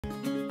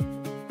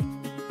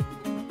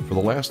For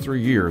the last 3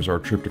 years, our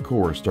trip to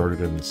KOAR started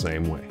in the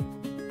same way.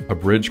 A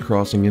bridge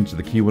crossing into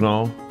the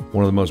Keweenaw,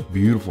 one of the most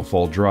beautiful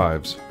fall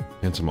drives,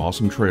 and some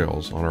awesome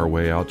trails on our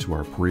way out to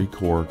our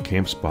pre-KOAR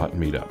camp spot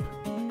meetup.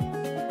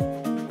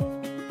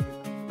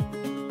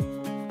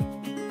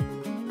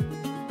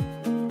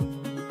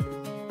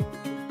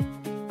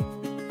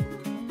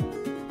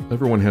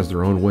 Everyone has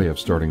their own way of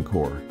starting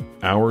KOAR.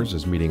 Ours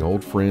is meeting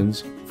old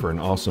friends for an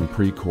awesome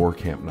pre-KOAR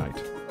camp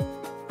night.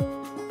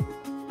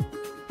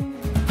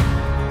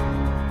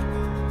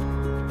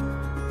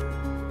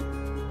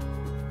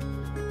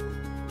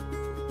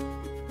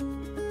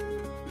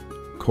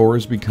 KOAR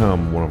has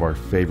become one of our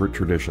favorite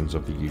traditions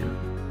of the year.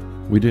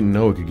 We didn't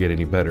know it could get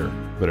any better,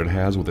 but it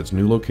has with its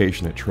new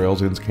location at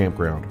Trails End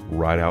Campground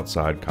right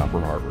outside Copper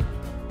Harbor.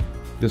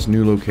 This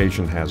new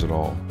location has it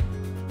all: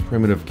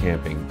 primitive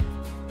camping,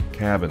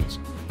 cabins,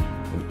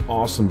 an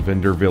awesome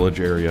vendor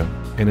village area,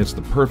 and it's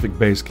the perfect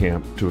base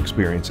camp to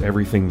experience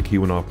everything the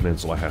Keweenaw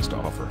Peninsula has to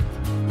offer.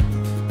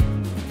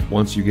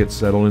 Once you get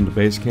settled into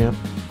base camp,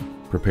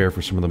 prepare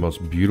for some of the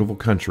most beautiful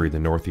country the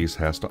Northeast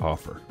has to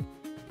offer.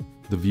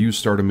 The views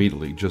start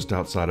immediately just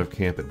outside of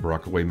camp at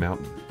Brockaway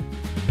Mountain.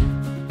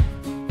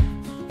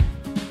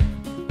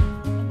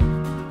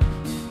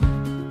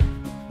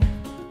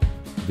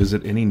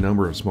 Visit any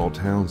number of small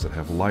towns that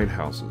have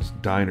lighthouses,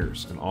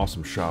 diners, and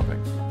awesome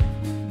shopping.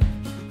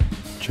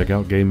 Check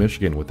out Gay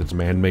Michigan with its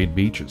man-made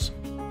beaches.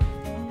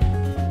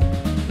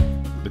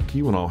 The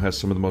Keweenaw has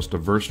some of the most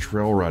diverse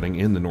trail riding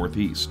in the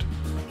Northeast.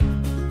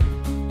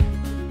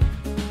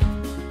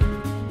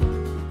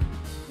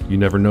 You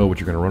never know what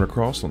you're going to run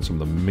across on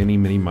some of the many,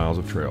 many miles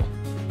of trail.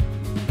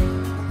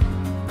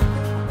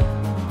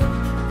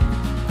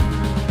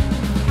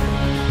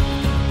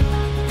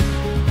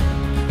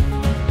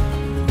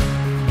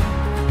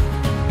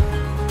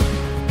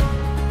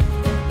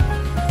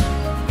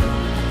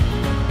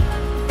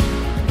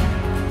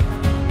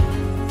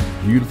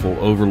 Beautiful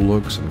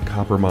overlooks and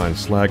copper mine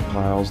slag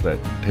piles that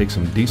take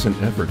some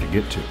decent effort to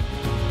get to.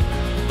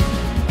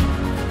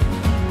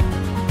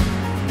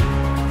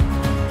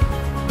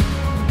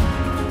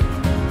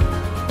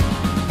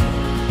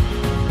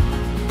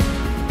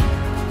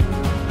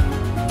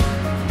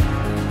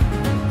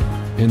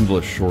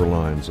 Endless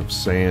shorelines of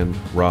sand,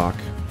 rock,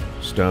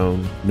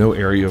 stone. No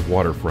area of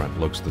waterfront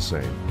looks the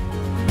same.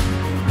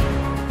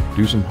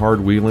 Do some hard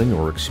wheeling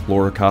or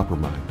explore a copper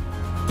mine.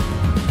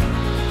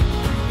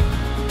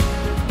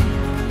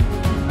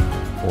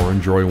 Or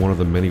enjoy one of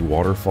the many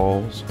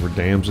waterfalls or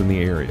dams in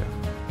the area,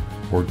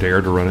 or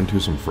dare to run into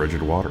some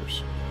frigid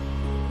waters.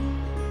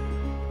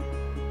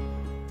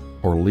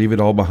 Or leave it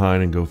all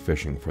behind and go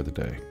fishing for the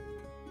day.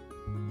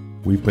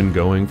 We've been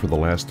going for the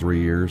last 3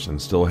 years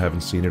and still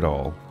haven't seen it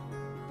all,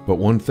 but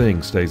one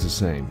thing stays the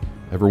same.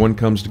 Everyone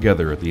comes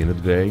together at the end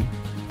of the day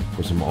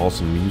for some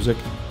awesome music,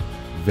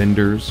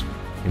 vendors,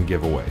 and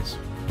giveaways.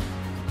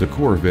 The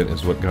KOAR event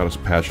is what got us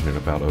passionate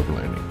about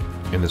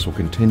overlanding, and this will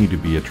continue to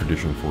be a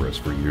tradition for us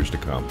for years to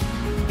come.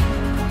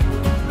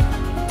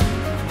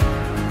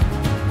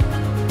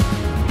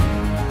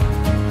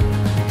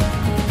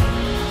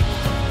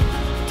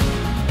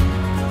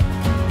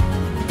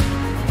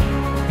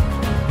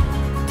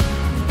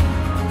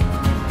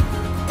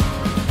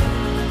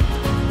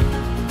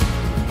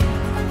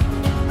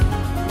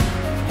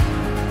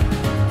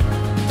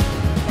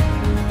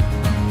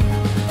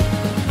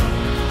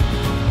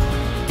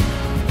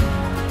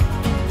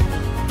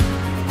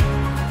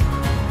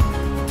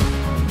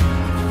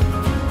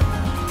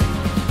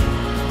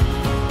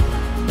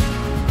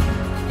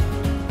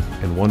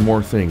 One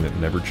more thing that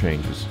never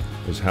changes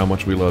is how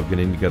much we love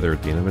getting together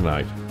at the end of the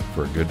night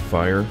for a good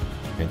fire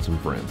and some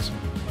friends.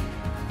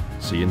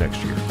 See you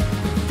next year.